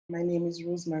My name is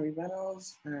Rosemary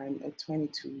Reynolds. I'm a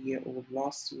 22-year-old law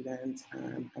student,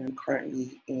 and I'm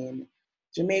currently in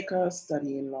Jamaica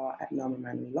studying law at Norman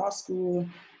Manley Law School,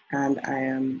 and I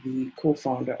am the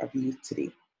co-founder of Youth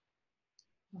Today.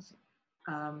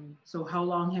 Awesome. So how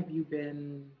long have you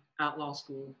been at law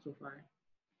school so far?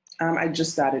 I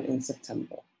just started in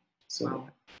September, so Wow.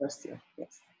 first year,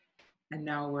 yes. And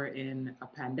now we're in a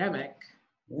pandemic,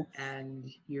 Yes. and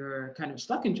you're kind of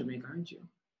stuck in Jamaica, aren't you?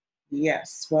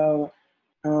 Yes, well,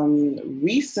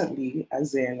 recently,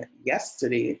 as in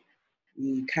yesterday,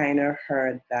 we kind of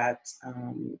heard that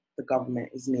the government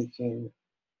is making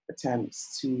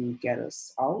attempts to get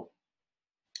us out.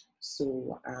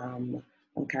 So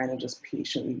I'm kind of just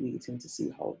patiently waiting to see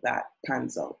how that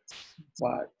pans out.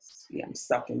 But yeah, I'm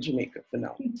stuck in Jamaica for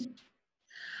now.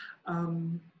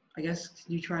 I guess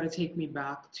can you try to take me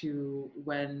back to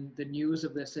when the news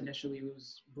of this initially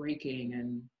was breaking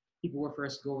and people were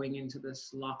first going into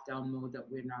this lockdown mode that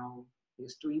we're now, I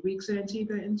guess, 3 weeks in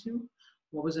Antigua into?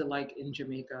 What was it like in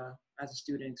Jamaica as a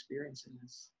student experiencing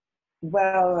this?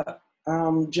 Well,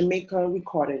 Jamaica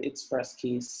recorded its first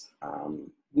case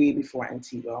way before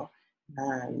Antigua.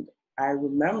 And I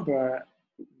remember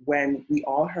when we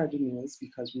all heard the news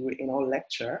because we were in our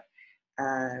lecture,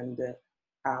 and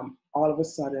all of a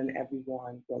sudden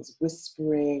everyone was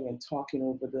whispering and talking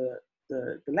over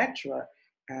the lecturer.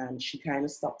 And she kind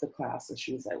of stopped the class and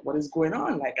she was like, "What is going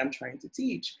on? Like, I'm trying to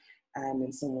teach." And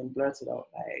then someone blurted out,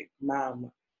 like,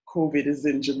 "Ma'am, COVID is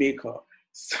in Jamaica."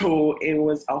 So it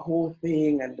was a whole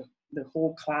thing, and the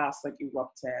whole class like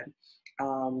erupted.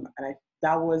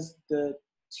 That was the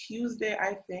Tuesday,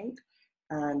 I think,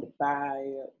 and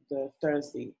by the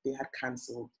Thursday they had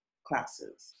canceled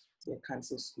classes. They had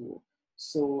canceled school.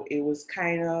 So it was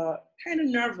kind of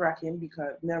nerve-wracking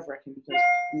because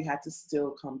we had to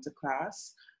still come to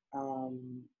class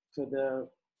for the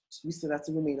we still had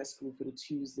to remain at school for the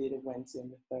Tuesday, the Wednesday,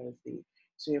 and the Thursday.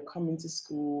 So you're coming to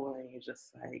school and you're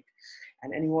just like,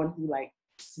 and anyone who like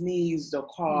sneezed or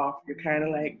coughed, you're kind of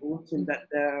like looking at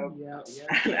them. Yeah.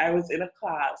 And I was in a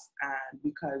class, and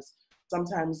because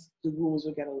sometimes the rooms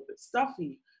would get a little bit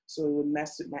stuffy, so it would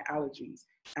mess with my allergies.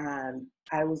 And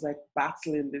I was like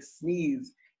battling this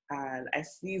sneeze, and I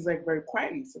sneezed like very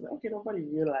quietly, so okay, nobody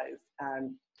realized.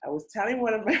 And I was telling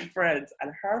one of my friends,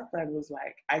 and her friend was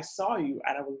like, "I saw you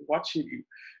and I was watching you."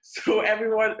 So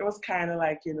everyone was kind of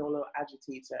like, a little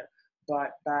agitated.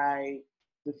 But by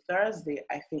the Thursday,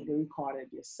 I think they recorded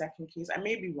their second case. I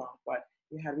may be wrong, but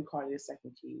they had recorded their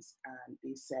second case, and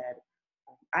they said,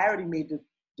 I already made the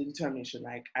determination,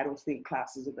 like, I don't think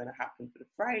classes are going to happen for the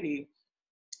Friday.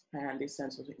 And they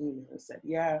sent us an email and said,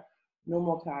 yeah, no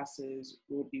more classes.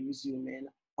 We'll be resuming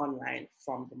online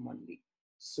from the Monday.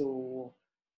 So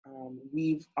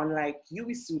we've, unlike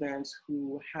UWI students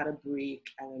who had a break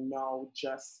and are now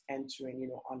just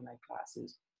entering, online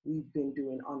classes, we've been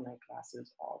doing online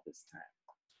classes all this time.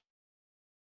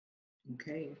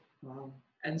 Okay. Wow.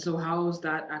 And so how's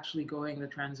that actually going, the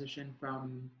transition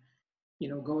from,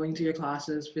 going to your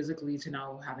classes physically to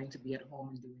now having to be at home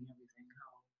and doing everything?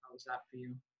 How is that for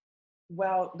you?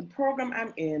 Well, the program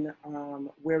I'm in,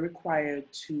 we're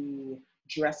required to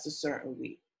dress a certain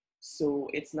way. So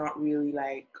it's not really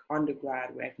like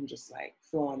undergrad where I can just like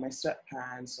throw on my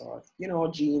sweatpants or,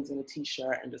 jeans and a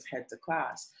t-shirt and just head to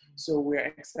class. So we're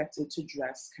expected to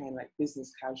dress kind of like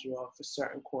business casual. For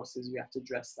certain courses, we have to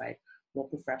dress like more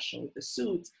professional with a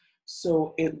suit.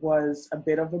 So it was a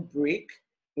bit of a break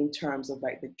in terms of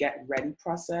like the get ready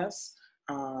process.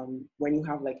 When you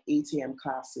have like 8 a.m.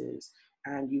 classes,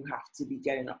 and you have to be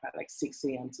getting up at like 6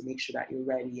 a.m. to make sure that you're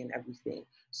ready and everything.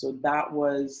 So that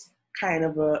was kind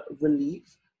of a relief,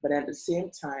 but at the same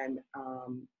time,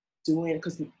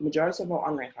 because the majority of our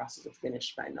online classes are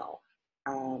finished by now,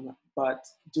 but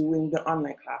doing the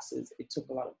online classes, it took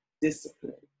a lot of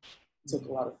discipline.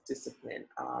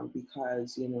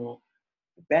 Because, the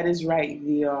bed is right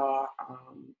there.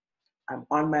 I'm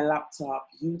on my laptop.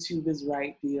 YouTube is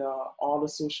right there. All the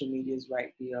social media is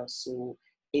right there. So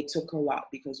it took a lot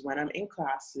because when I'm in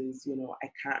classes, I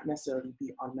can't necessarily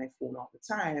be on my phone all the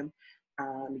time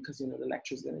because, the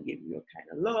lecturer's going to give you a kind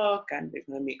of look and they're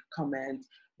going to make a comment.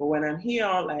 But when I'm here,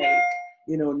 like,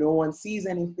 no one sees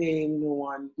anything, no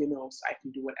one, so I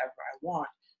can do whatever I want.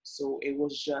 So it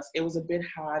was a bit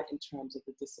hard in terms of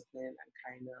the discipline and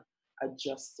kind of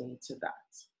adjusting to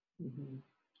that. Mm-hmm.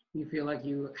 You feel like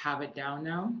you have it down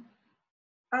now?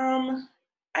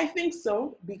 I think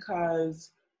so,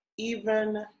 because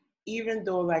even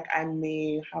though like I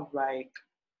may have like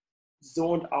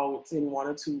zoned out in 1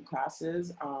 or 2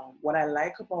 classes, what I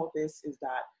like about this is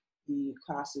that the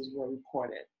classes were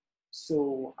recorded.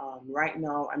 So right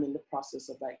now I'm in the process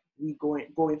of like going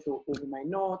through over my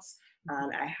notes,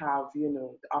 and I have, you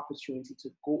know, the opportunity to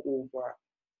go over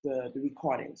the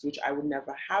recordings, which I would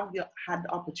never have had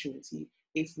the opportunity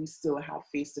if we still have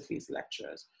face-to-face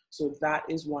lectures. So that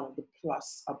is one of the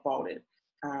plus about it.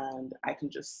 And I can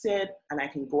just sit and I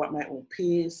can go at my own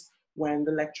pace. When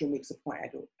the lecturer makes a point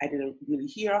I didn't really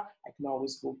hear, I can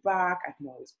always go back, I can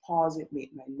always pause it,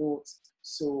 make my notes.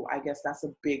 So I guess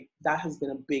that has been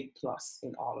a big plus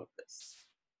in all of this.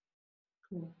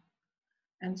 Cool.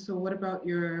 And so what about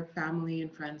your family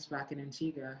and friends back in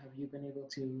Antigua? Have you been able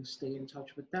to stay in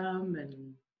touch with them?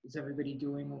 And is everybody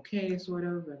doing okay, sort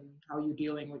of? And how are you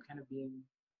dealing with kind of being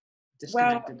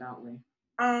disconnected that way?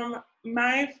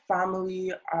 My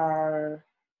family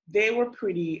they were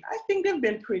pretty, I think they've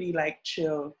been pretty like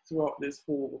chill throughout this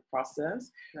whole process.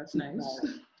 That's nice.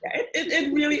 Yeah,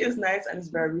 it really is nice, and it's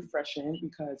very refreshing,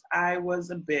 because I was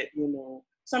a bit, you know,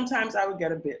 sometimes I would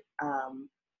get a bit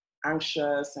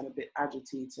anxious and a bit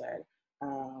agitated.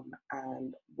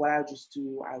 And what I would just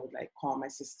do, I would like call my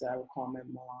sister, I would call my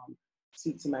mom,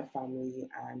 speak to my family,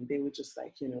 and they would just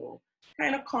like, you know,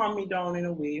 kind of calm me down in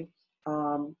a way.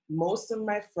 Most of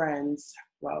my friends,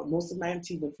 well, most of my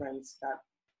Antiguan friends that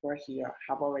were here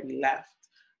have already left.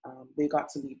 They got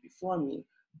to leave before me,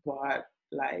 but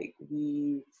like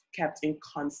we've kept in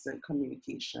constant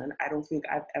communication. I don't think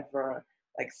I've ever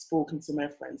like spoken to my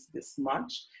friends this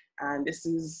much. And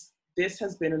this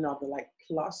has been another like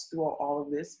plus throughout all of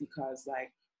this, because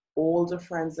like older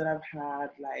friends that I've had,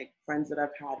 like friends that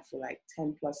I've had for like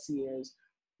 10 plus years,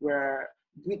 where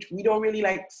we don't really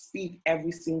like speak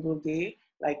every single day.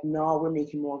 Like now we're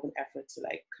making more of an effort to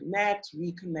like connect,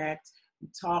 reconnect, we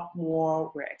talk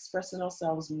more, we're expressing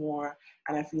ourselves more.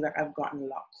 And I feel like I've gotten a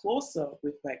lot closer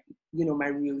with like, you know, my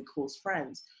really close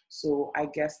friends. So I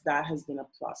guess that has been a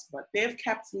plus, but they've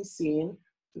kept me sane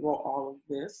throughout all of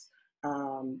this.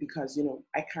 Because, you know,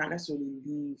 I can't necessarily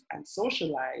leave and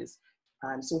socialize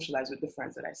with the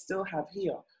friends that I still have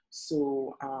here.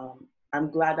 So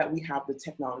I'm glad that we have the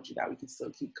technology that we can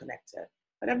still keep connected.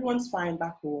 But everyone's fine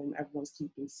back home. Everyone's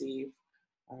keeping safe,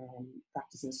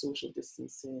 practicing social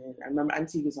distancing. I remember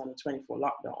Antigua's on a 24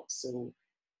 lockdown, so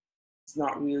it's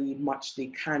not really much they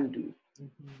can do.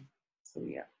 Mm-hmm. So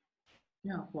yeah.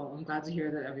 Yeah, well, I'm glad to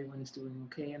hear that everyone's doing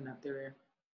okay and that they're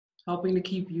helping to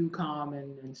keep you calm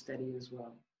and steady as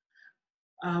well.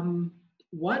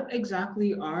 What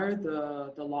exactly are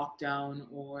the lockdown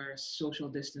or social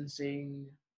distancing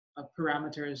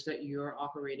parameters that you're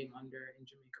operating under in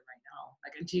Jamaica right now?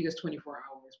 Like Antigua's 24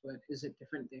 hours, but is it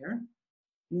different there?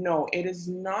 No, it is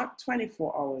not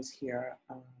 24 hours here.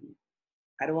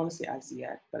 I don't want to say as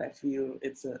yet, but I feel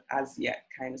it's a as yet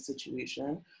kind of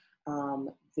situation.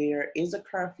 There is a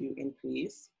curfew in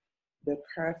place. The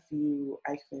curfew,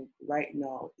 I think, right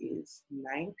now is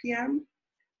 9 p.m.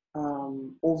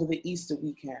 Over the Easter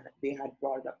weekend, they had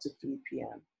brought it up to 3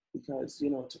 p.m. because, you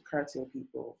know, to curtail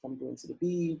people from going to the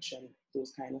beach and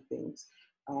those kind of things.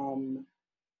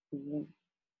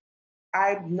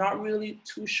 I'm not really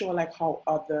too sure like how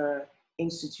other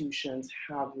institutions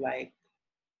have like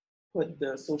put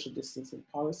the social distancing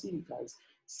policy, because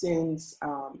since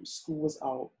school was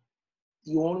out,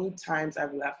 the only times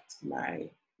I've left my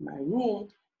room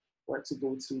were to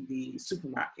go to the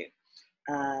supermarket,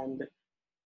 and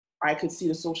I could see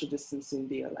the social distancing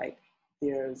there. Like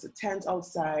there's a tent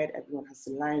outside, everyone has to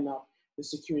line up. The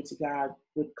security guard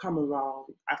would come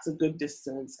around at a good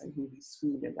distance, and he'd be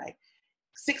screaming like,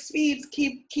 6 feet,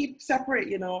 keep separate,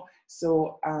 you know.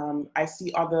 So I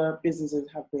see other businesses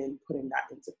have been putting that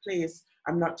into place.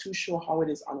 I'm not too sure how it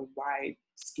is on a wide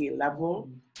scale level,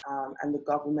 and the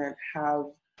government have,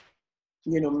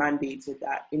 you know, mandated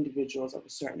that individuals of a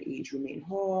certain age remain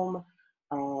home.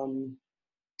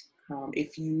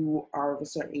 If you are of a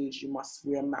certain age, you must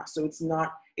wear a mask. So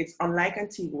it's unlike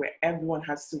Antigua where everyone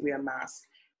has to wear a mask.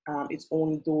 It's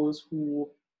only those who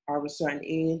are of a certain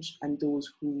age and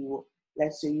those who,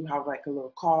 let's say you have like a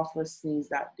little cough or sneeze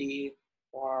that day,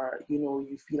 or, you know,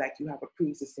 you feel like you have a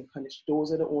pre-existing condition.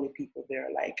 Those are the only people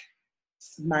they're like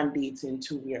mandating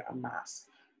to wear a mask.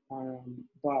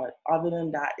 But other than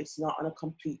that, it's not on a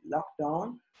complete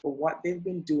lockdown. But what they've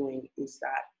been doing is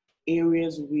that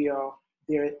areas where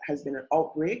there has been an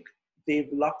outbreak, they've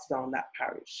locked down that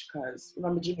parish, because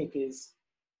remember, Jamaica is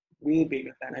way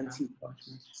bigger than Antigua.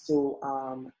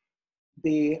 So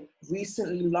they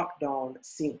recently locked down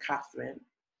St. Catherine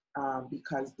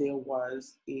because there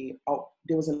was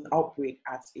an outbreak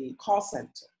at a call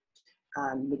center,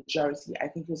 and majority, I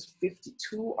think it was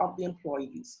 52 of the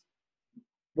employees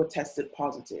were tested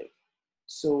positive.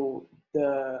 So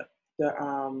the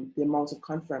the amount of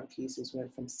confirmed cases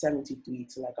went from 73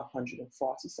 to like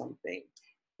 140 something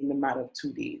in the matter of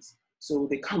 2 days. So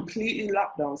they completely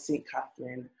locked down St.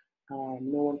 Catherine. No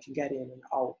one can get in and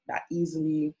out that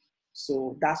easily.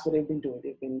 So that's what they've been doing.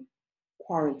 They've been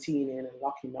quarantining and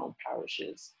locking down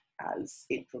parishes as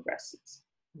it progresses.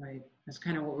 Right. That's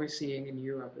kind of what we're seeing in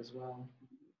Europe as well.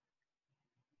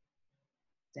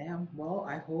 Damn. Well,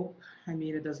 I hope,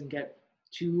 it doesn't get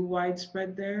too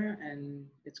widespread there, and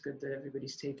it's good that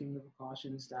everybody's taking the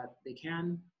precautions that they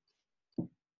can.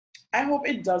 I hope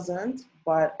it doesn't,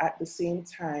 but at the same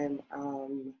time,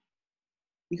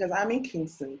 because I'm in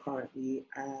Kingston currently,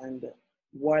 and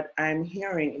what I'm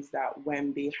hearing is that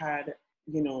when they had,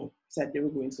 said they were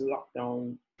going to lock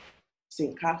down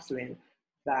St. Catherine,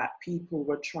 that people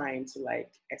were trying to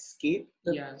like escape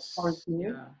the quarantine.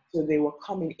 Yeah. So they were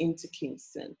coming into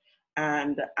Kingston.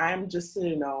 And I'm just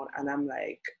sitting down and I'm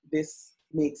like, this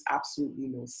makes absolutely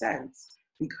no sense,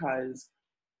 because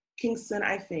Kingston,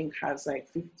 I think, has like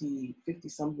 50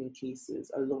 something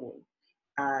cases alone.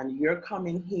 And you're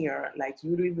coming here, like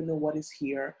you don't even know what is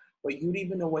here, but you don't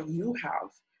even know what you have.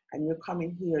 And you're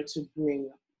coming here to bring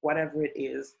whatever it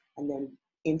is and then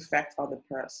infect other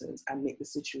persons and make the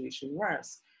situation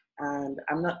worse. And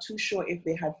I'm not too sure if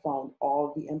they had found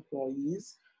all the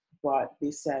employees, but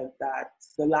they said that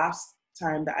the last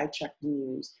time that I checked the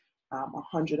news,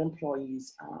 100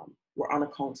 employees were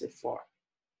unaccounted for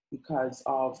because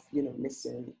of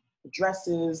missing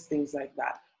addresses, things like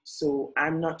that. So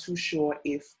I'm not too sure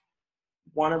if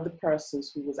one of the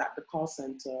persons who was at the call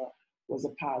center was a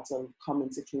part of coming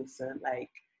to Kingston. Like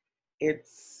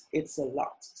it's a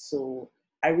lot. So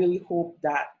I really hope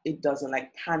that it doesn't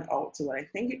like pan out to what I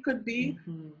think it could be.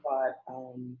 Mm-hmm.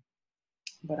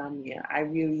 But yeah,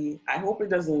 I hope it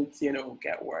doesn't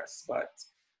get worse. But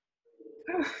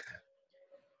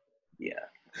yeah.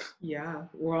 Yeah,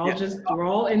 we're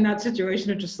all in that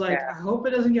situation of just like, I hope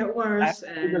it doesn't get worse,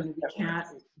 and we can't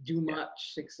do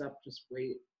much except just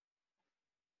wait.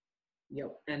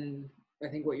 Yep, and I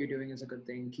think what you're doing is a good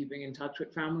thing, keeping in touch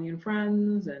with family and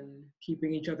friends and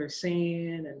keeping each other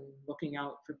sane and looking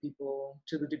out for people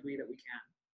to the degree that we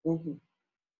can. Mm-hmm.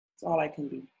 That's all I can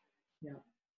do. Yeah.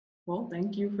 Well,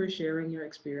 thank you for sharing your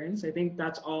experience. I think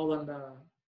that's all on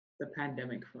the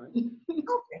pandemic front.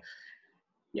 Okay.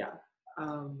 Yeah.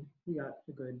 We got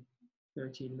a good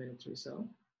 13 minutes or so.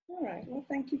 All right. Well,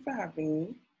 thank you for having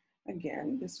me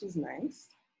again. This was nice.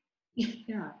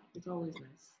 Yeah, it's always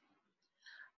nice.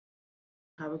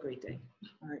 Have a great day.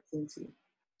 All right. Thank you.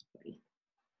 Bye.